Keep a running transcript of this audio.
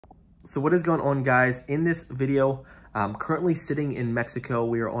So what is going on, guys? In this video, I'm currently sitting in Mexico.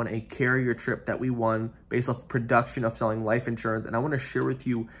 We are on a carrier trip that we won based off production of selling life insurance. And I want to share with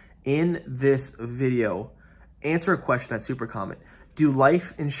you in this video, answer a question that's super common. Do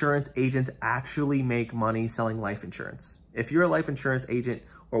life insurance agents actually make money selling life insurance? If you're a life insurance agent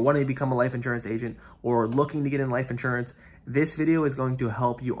or wanting to become a life insurance agent or looking to get in life insurance, this video is going to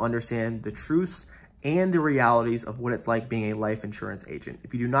help you understand the truths and the realities of what it's like being a life insurance agent.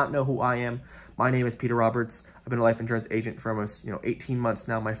 If you do not know who I am, my name is Peter Roberts. I've been a life insurance agent for almost 18 months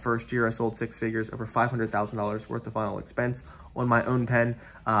now. My first year, I sold six figures, over $500,000 worth of final expense on my own pen.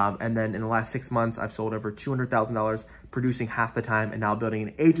 And then in the last 6 months, I've sold over $200,000, producing half the time, and now building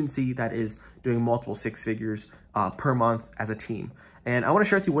an agency that is doing multiple six figures per month as a team. And I want to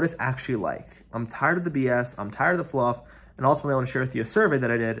share with you what it's actually like. I'm tired of the BS. I'm tired of the fluff. And ultimately, I want to share with you a survey that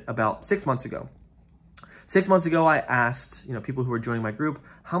I did about 6 months ago. 6 months ago, I asked people who are joining my group,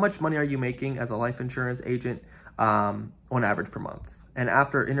 how much money are you making as a life insurance agent on average per month? And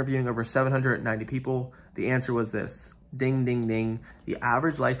after interviewing over 790 people, the answer was this. Ding, ding, ding. The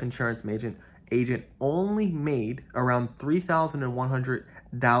average life insurance agent only made around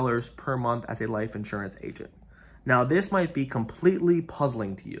 $3,100 per month as a life insurance agent. Now, this might be completely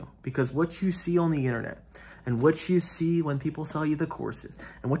puzzling to you because what you see on the internet and what you see when people sell you the courses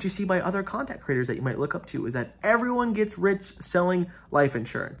and what you see by other content creators that you might look up to is that everyone gets rich selling life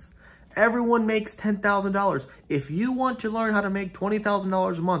insurance. Everyone makes $10,000. If you want to learn how to make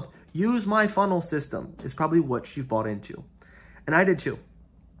 $20,000 a month, use my funnel system is probably what you've bought into. And I did too.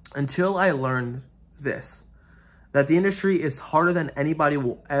 Until I learned this, that the industry is harder than anybody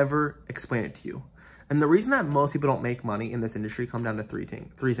will ever explain it to you. And the reason that most people don't make money in this industry come down to three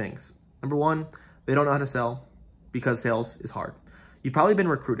things. Number one, they don't know how to sell because sales is hard. You've probably been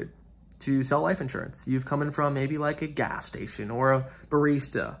recruited to sell life insurance. You've come in from maybe like a gas station or a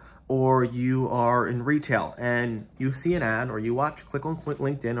barista, or you are in retail and you see an ad or you click on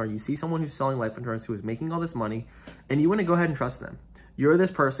LinkedIn, or you see someone who's selling life insurance who is making all this money and you want to go ahead and trust them. You're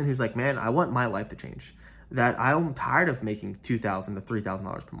this person who's like, man, I want my life to change. That I'm tired of making $2,000 to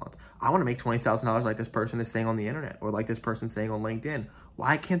 $3,000 per month. I want to make $20,000 like this person is saying on the internet or like this person saying on LinkedIn.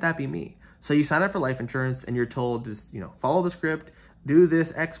 Why can't that be me? So you sign up for life insurance and you're told just, follow the script, do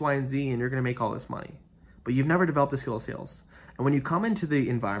this X, Y, and Z, and you're going to make all this money. But you've never developed the skill of sales. And when you come into the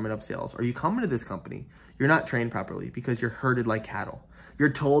environment of sales or you come into this company, you're not trained properly because you're herded like cattle.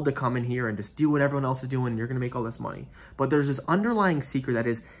 You're told to come in here and just do what everyone else is doing and you're going to make all this money. But there's this underlying secret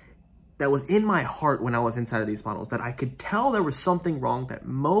that was in my heart when I was inside of these models, that I could tell there was something wrong, that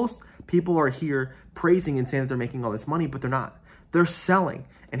most people are here praising and saying that they're making all this money, but they're not. They're selling.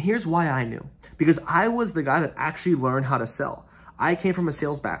 And here's why I knew. Because I was the guy that actually learned how to sell. I came from a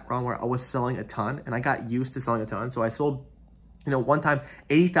sales background where I was selling a ton and I got used to selling a ton. So I sold, one time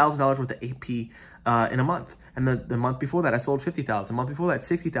 $80,000 worth of AP in a month. And the month before that, I sold $50,000. The month before that,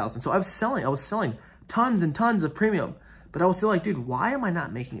 $60,000. So I was selling tons and tons of premium. But I was still like, dude, why am I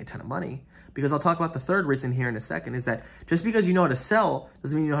not making a ton of money? Because I'll talk about the third reason here in a second, is that just because you know how to sell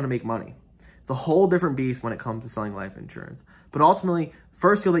doesn't mean you know how to make money. It's a whole different beast when it comes to selling life insurance. But ultimately,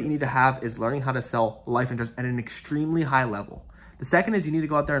 first skill that you need to have is learning how to sell life insurance at an extremely high level. The second is you need to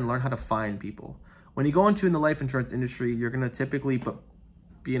go out there and learn how to find people. When you go into in the life insurance industry, you're going to typically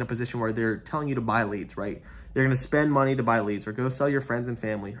be in a position where they're telling you to buy leads, right? They're going to spend money to buy leads, or go sell your friends and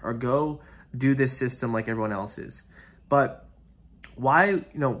family, or go do this system like everyone else is. But why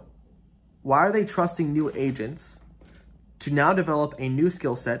are they trusting new agents to now develop a new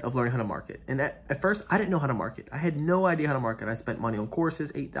skill set of learning how to market? And at first, I didn't know how to market. I had no idea how to market. I spent money on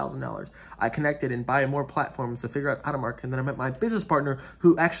courses, $8,000. I connected and buy more platforms to figure out how to market. And then I met my business partner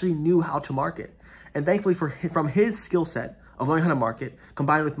who actually knew how to market. And thankfully, from his skill set of learning how to market,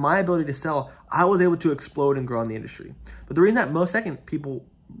 combined with my ability to sell, I was able to explode and grow in the industry. But the reason that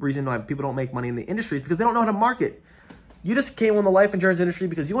reason why people don't make money in the industry is because they don't know how to market. You just came on the life insurance industry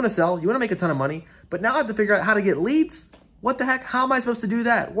because you want to sell, you want to make a ton of money, but now I have to figure out how to get leads. What the heck? How am I supposed to do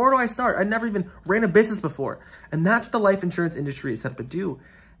that? Where do I start? I never even ran a business before. And that's what the life insurance industry is set up to do.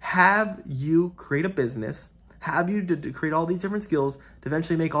 Have you create a business, have you to create all these different skills to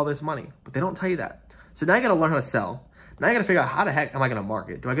eventually make all this money. But they don't tell you that. So now you got to learn how to sell. Now you got to figure out how the heck am I going to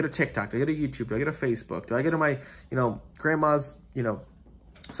market? Do I go to TikTok? Do I go to YouTube? Do I go to Facebook? Do I go to my, grandma's,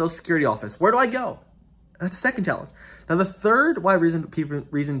 social security office? Where do I go? That's the second challenge. Now, the third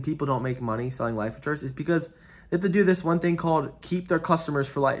reason people don't make money selling life insurance is because they have to do this one thing called keep their customers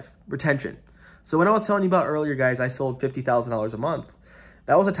for life, retention. So when I was telling you about earlier, guys, I sold $50,000 a month.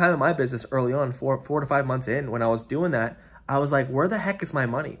 That was a time in my business early on, 4 to 5 months in, when I was doing that. I was like, where the heck is my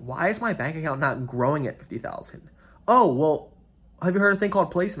money? Why is my bank account not growing at $50,000? Oh, well, have you heard of a thing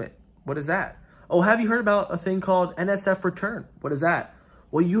called placement? What is that? Oh, have you heard about a thing called NSF return? What is that?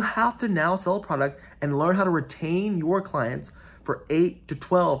 Well, you have to now sell a product and learn how to retain your clients for 8 to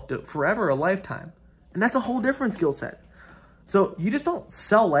 12 to forever, a lifetime. And that's a whole different skill set. So you just don't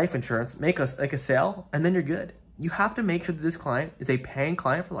sell life insurance, make a sale, and then you're good. You have to make sure that this client is a paying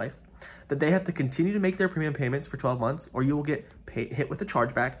client for life, that they have to continue to make their premium payments for 12 months, or you will get hit with a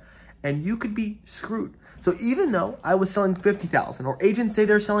chargeback, and you could be screwed. So even though I was selling $50,000, or agents say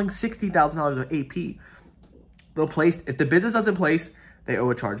they're selling $60,000 of AP, they'll place, if the business doesn't place, they owe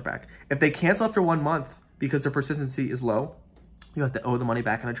a chargeback. If they cancel after 1 month because their persistency is low, you have to owe the money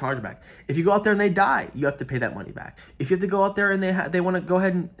back on a chargeback. If you go out there and they die, you have to pay that money back. If you have to go out there and they want to go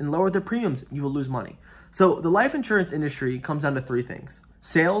ahead and lower their premiums, you will lose money. So the life insurance industry comes down to 3 things.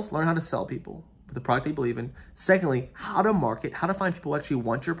 Sales, learn how to sell people with the product they believe in. Secondly, how to market, how to find people who actually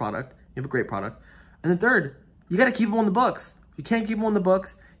want your product. You have a great product. And then third, you got to keep them on the books. If you can't keep them on the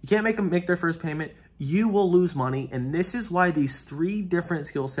books, you can't make them make their first payment, you will lose money. And this is why these 3 different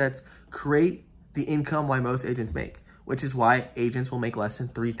skill sets create the income why most agents make, which is why agents will make less than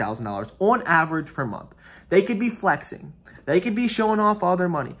 $3,000 on average per month. They could be flexing. They could be showing off all their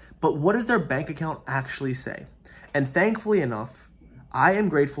money. But what does their bank account actually say? And thankfully enough, I am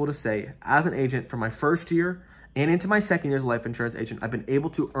grateful to say, as an agent for my first year and into my second year as a life insurance agent, I've been able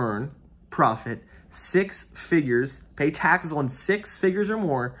to earn profit 6 figures, pay taxes on 6 figures or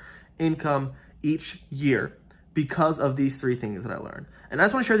more income each year because of these 3 things that I learned. And I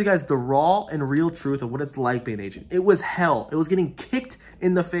just want to share with you guys the raw and real truth of what it's like being an agent. It was hell. It was getting kicked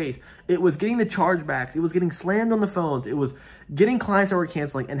in the face. It was getting the chargebacks. It was getting slammed on the phones. It was getting clients that were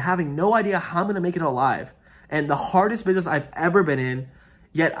canceling and having no idea how I'm going to make it alive. And the hardest business I've ever been in,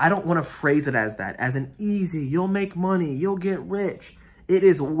 yet I don't want to phrase it as that, as an easy, you'll make money, you'll get rich. It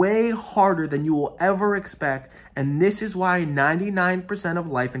is way harder than you will ever expect. And this is why 99% of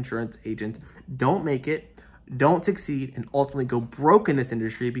life insurance agents don't make it, don't succeed, and ultimately go broke in this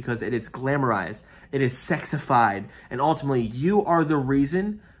industry because it is glamorized, it is sexified, and ultimately you are the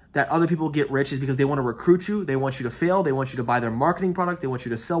reason that other people get rich is because they want to recruit you, they want you to fail, they want you to buy their marketing product, they want you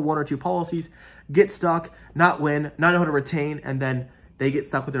to sell 1 or 2 policies, get stuck, not win, not know how to retain, and then they get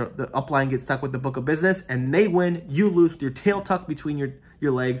stuck with the upline gets stuck with the book of business, and they win, you lose with your tail tucked between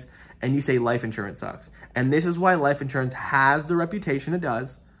your legs, and you say life insurance sucks. And this is why life insurance has the reputation it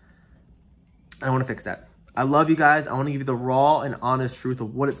does. I want to fix that. I love you guys. I want to give you the raw and honest truth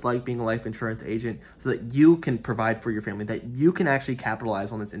of what it's like being a life insurance agent so that you can provide for your family, that you can actually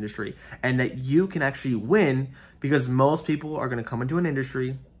capitalize on this industry, and that you can actually win, because most people are going to come into an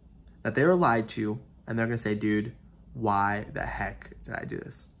industry that they were lied to, and they're going to say, dude, why the heck did I do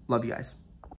this? Love you guys.